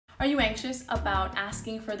Are you anxious about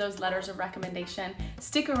asking for those letters of recommendation?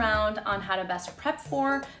 Stick around on how to best prep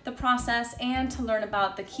for the process and to learn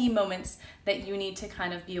about the key moments that you need to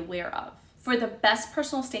kind of be aware of. For the best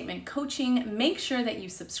personal statement coaching, make sure that you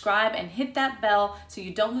subscribe and hit that bell so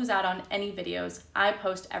you don't lose out on any videos I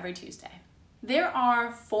post every Tuesday. There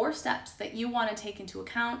are 4 steps that you want to take into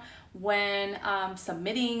account when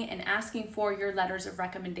submitting and asking for your letters of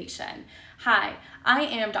recommendation. Hi, I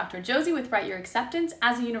am Dr. Josie with Write Your Acceptance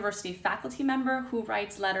as a university faculty member who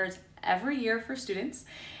writes letters every year for students.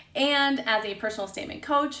 And as a personal statement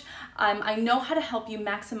coach, I know how to help you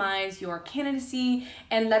maximize your candidacy,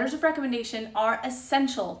 and letters of recommendation are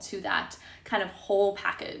essential to that kind of whole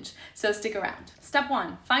package. So stick around. Step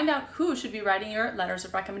 1, find out who should be writing your letters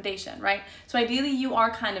of recommendation, right? So ideally you are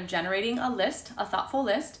kind of generating a list, a thoughtful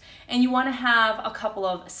list, and you want to have a couple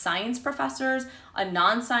of science professors, a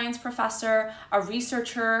non-science professor, a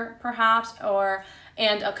researcher perhaps,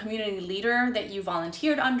 and a community leader that you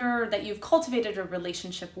volunteered under, that you've cultivated a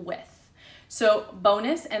relationship with. So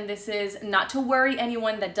bonus, and this is not to worry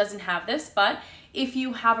anyone that doesn't have this, but if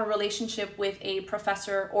you have a relationship with a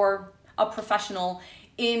professor or a professional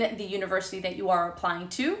in the university that you are applying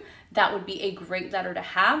to, that would be a great letter to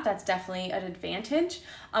have. That's definitely an advantage.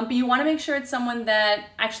 But you want to make sure it's someone that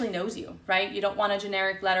actually knows you, right? You don't want a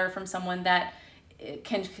generic letter from someone that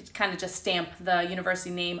can kind of just stamp the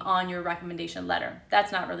university name on your recommendation letter.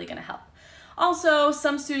 That's not really going to help. Also,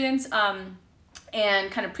 some students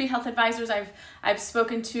and kind of pre-health advisors I've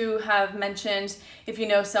spoken to have mentioned if you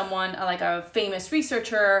know someone like a famous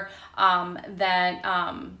researcher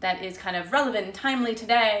that is kind of relevant and timely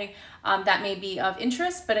today, that may be of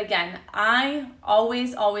interest. But again, I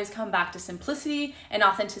always come back to simplicity and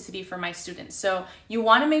authenticity for my students. So you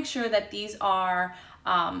want to make sure that these are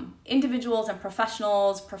individuals and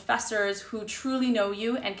professionals, professors who truly know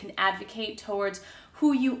you and can advocate towards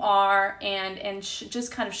who you are and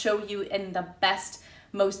just kind of show you in the best,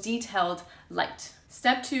 most detailed light.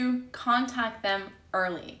 Step 2, contact them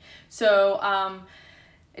early. So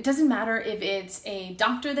it doesn't matter if it's a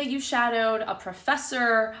doctor that you shadowed, a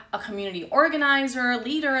professor, a community organizer,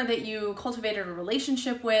 leader that you cultivated a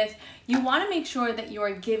relationship with. You want to make sure that you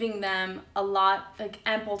are giving them a lot, like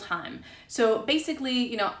ample time. So basically,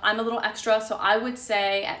 you know, I'm a little extra, so I would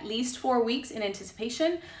say at least 4 weeks in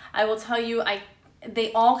anticipation. I will tell you,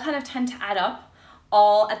 they all kind of tend to add up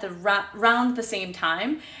all at the around the same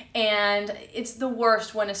time, and it's the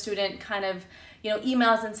worst when a student kind of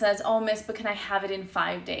emails and says, oh miss, but can I have it in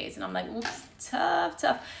 5 days? And I'm like,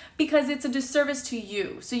 tough, because it's a disservice to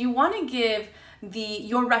you. So you want to give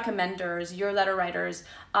your recommenders, your letter writers,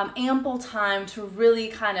 ample time to really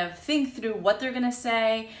kind of think through what they're going to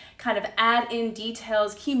say, kind of add in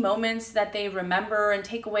details, key moments that they remember and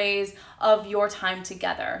takeaways of your time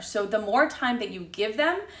together. So the more time that you give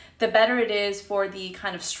them, the better it is for the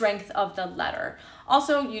kind of strength of the letter.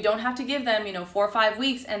 Also, you don't have to give them, 4 or 5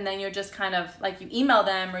 weeks and then you're just kind of like you email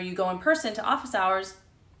them or you go in person to office hours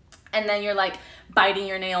and then you're like biting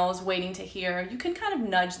your nails waiting to hear. You can kind of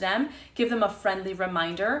nudge them, give them a friendly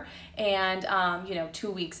reminder, and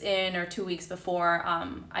 2 weeks in or 2 weeks before,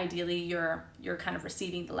 ideally you're kind of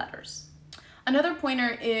receiving the letters. Another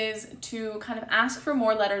pointer is to kind of ask for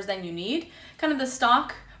more letters than you need. Kind of the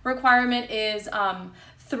stock requirement is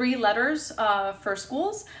 3 letters for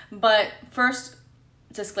schools, but first,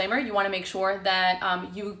 disclaimer, you want to make sure that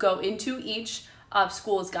you go into each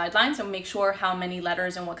school's guidelines and make sure how many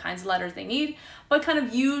letters and what kinds of letters they need, but kind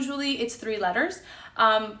of usually it's 3 letters.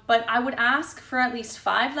 But I would ask for at least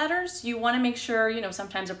 5 letters. You want to make sure,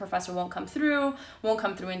 sometimes a professor won't come through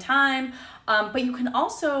in time, but you can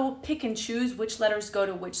also pick and choose which letters go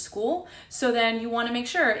to which school. So then you want to make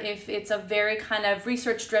sure if it's a very kind of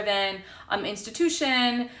research-driven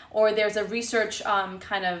institution, or there's a research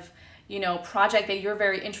kind of project that you're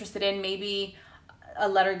very interested in, maybe a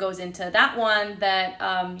letter goes into that one that,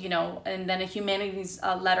 and then a humanities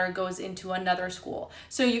letter goes into another school.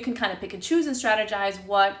 So you can kind of pick and choose and strategize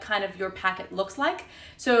what kind of your packet looks like.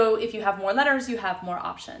 So if you have more letters, you have more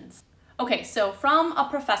options. Okay, so from a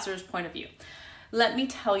professor's point of view, let me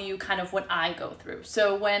tell you kind of what I go through.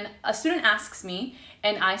 So when a student asks me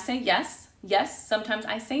and I say yes, sometimes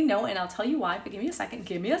I say no, and I'll tell you why, but give me a second.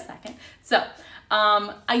 So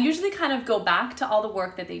I usually kind of go back to all the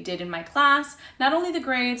work that they did in my class, not only the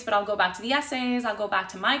grades, but I'll go back to the essays, I'll go back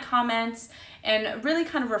to my comments, and really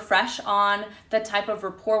kind of refresh on the type of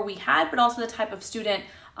rapport we had, but also the type of student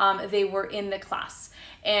they were in the class.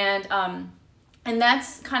 And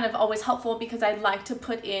that's kind of always helpful because I like to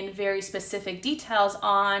put in very specific details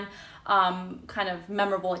on kind of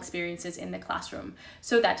memorable experiences in the classroom.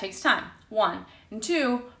 So that takes time. one. And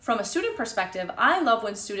two, from a student perspective, I love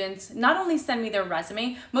when students not only send me their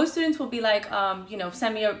resume, most students will be like,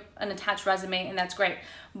 send me an attached resume, and that's great.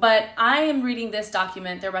 But I am reading this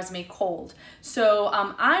document, their resume, cold. So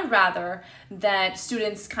I rather that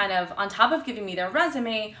students kind of, on top of giving me their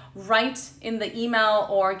resume, write in the email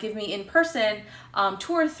or give me in person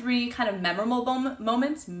 2 or 3 kind of memorable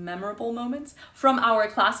moments from our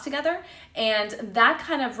class together. And that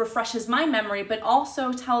kind of refreshes my memory, but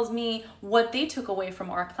also tells me what they took away from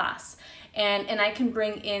our class. And I can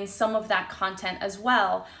bring in some of that content as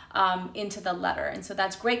well into the letter. And so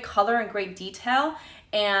that's great color and great detail.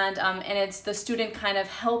 And it's the student kind of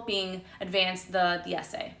helping advance the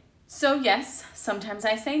essay. So yes, sometimes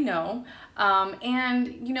I say no.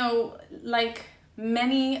 Like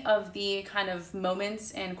many of the kind of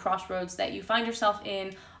moments and crossroads that you find yourself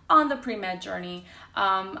in on the pre-med journey,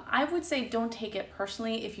 I would say don't take it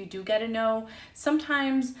personally if you do get a no.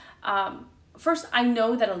 Sometimes, first, I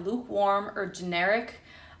know that a lukewarm or generic,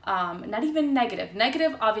 not even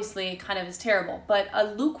negative obviously kind of is terrible, but a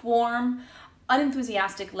lukewarm,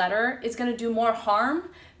 unenthusiastic letter is going to do more harm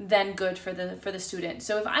than good for the student.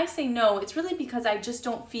 So if I say no, it's really because I just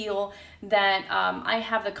don't feel that I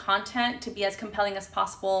have the content to be as compelling as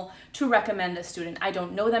possible to recommend the student. I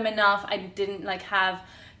don't know them enough. I didn't have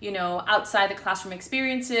outside the classroom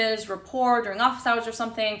experiences, rapport during office hours or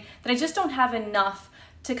something, that I just don't have enough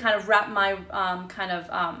to kind of wrap my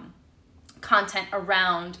content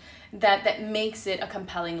around that makes it a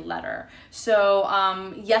compelling letter. So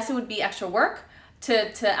yes, it would be extra work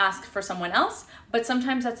to ask for someone else, but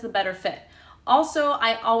sometimes that's the better fit. Also,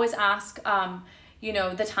 I always ask, the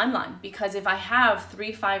timeline, because if I have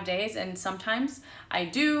 3-5 days, and sometimes I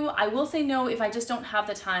will say no if I just don't have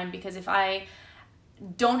the time, because if I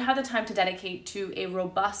don't have the time to dedicate to a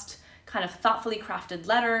robust, kind of thoughtfully crafted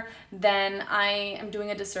letter, then I am doing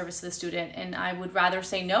a disservice to the student, and I would rather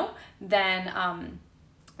say no than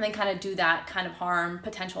kind of do that kind of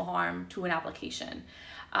potential harm to an application.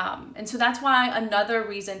 And so that's why another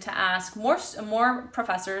reason to ask more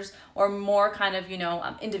professors or more kind of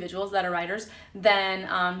individuals that are writers than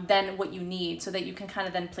what you need, so that you can kind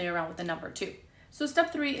of then play around with the number too. So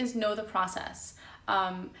step 3 is know the process.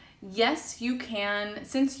 Yes, you can,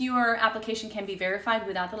 since your application can be verified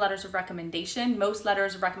without the letters of recommendation, most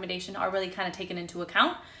letters of recommendation are really kind of taken into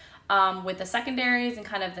account with the secondaries and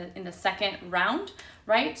kind of in the second round,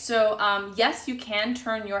 right? So yes, you can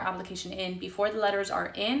turn your application in before the letters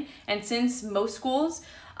are in. And since most schools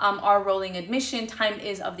are rolling admission, time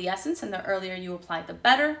is of the essence, and the earlier you apply, the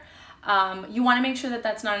better. You want to make sure that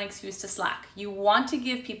that's not an excuse to slack. You want to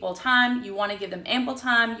give people time. You want to give them ample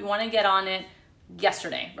time. You want to get on it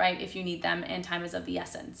yesterday, right? If you need them, and time is of the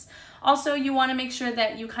essence. Also, you want to make sure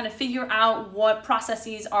that you kind of figure out what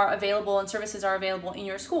processes are available and services are available in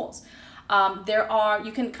your schools.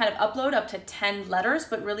 You can kind of upload up to 10 letters,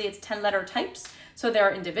 but really it's 10 letter types. So there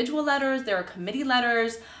are individual letters, there are committee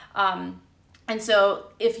letters. And so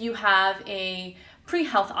if you have a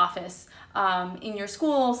pre-health office in your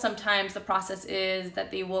school, sometimes the process is that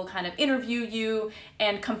they will kind of interview you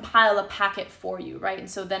and compile a packet for you, right? And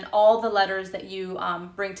so then all the letters that you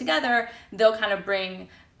bring together, they'll kind of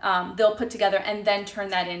they'll put together and then turn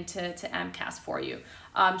that into AMCAS for you.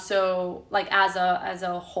 So like as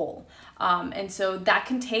a whole. And so that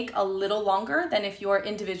can take a little longer than if you're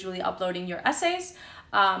individually uploading your essays.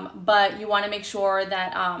 But you want to make sure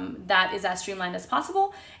that that is as streamlined as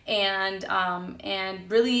possible, and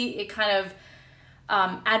really it kind of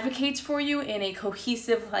advocates for you in a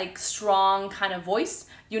cohesive, like strong kind of voice,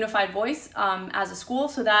 unified voice as a school.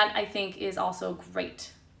 So that I think is also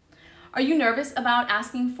great. Are you nervous about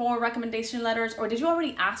asking for recommendation letters, or did you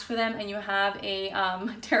already ask for them and you have a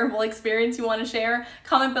terrible experience you want to share?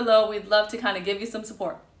 Comment below. We'd love to kind of give you some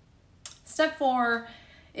support. Step 4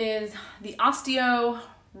 is the osteo,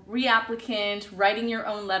 reapplicant, writing your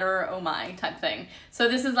own letter, oh my, type thing. So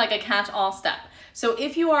this is like a catch-all step. So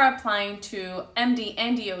if you are applying to MD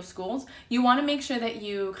and DO schools, you want to make sure that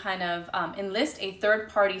you kind of enlist a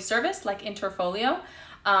third-party service like Interfolio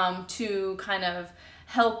to kind of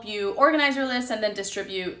help you organize your list and then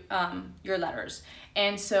distribute your letters.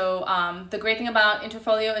 And so the great thing about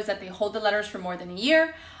Interfolio is that they hold the letters for more than a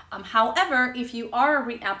year. However, if you are a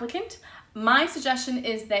reapplicant, my suggestion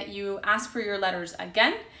is that you ask for your letters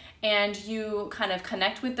again, and you kind of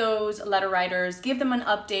connect with those letter writers, give them an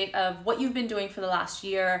update of what you've been doing for the last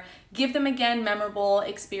year, give them again memorable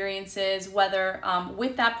experiences, whether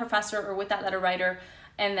with that professor or with that letter writer,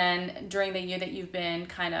 and then during the year that you've been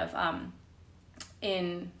kind of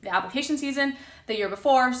in the application season the year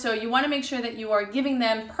before. So you want to make sure that you are giving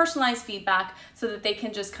them personalized feedback so that they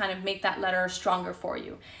can just kind of make that letter stronger for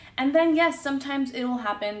you. And then yes, sometimes it will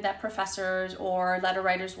happen that professors or letter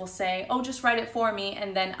writers will say, oh, just write it for me,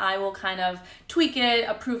 and then I will kind of tweak it,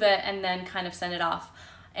 approve it, and then kind of send it off.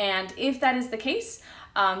 And if that is the case,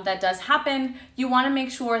 that does happen, you want to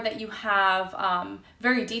make sure that you have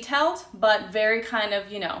very detailed, but very kind of,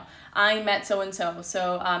 I met so-and-so.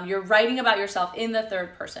 So you're writing about yourself in the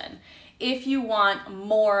third person. If you want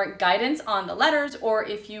more guidance on the letters, or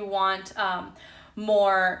if you want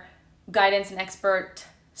more guidance and expert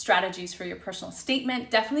strategies for your personal statement,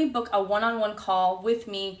 definitely book a one-on-one call with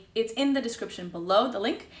me. It's in the description below, the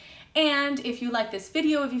link. And if you like this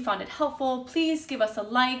video, if you found it helpful, please give us a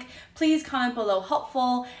like, please comment below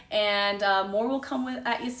helpful, and more will come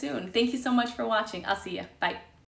at you soon. Thank you so much for watching. I'll see you. Bye.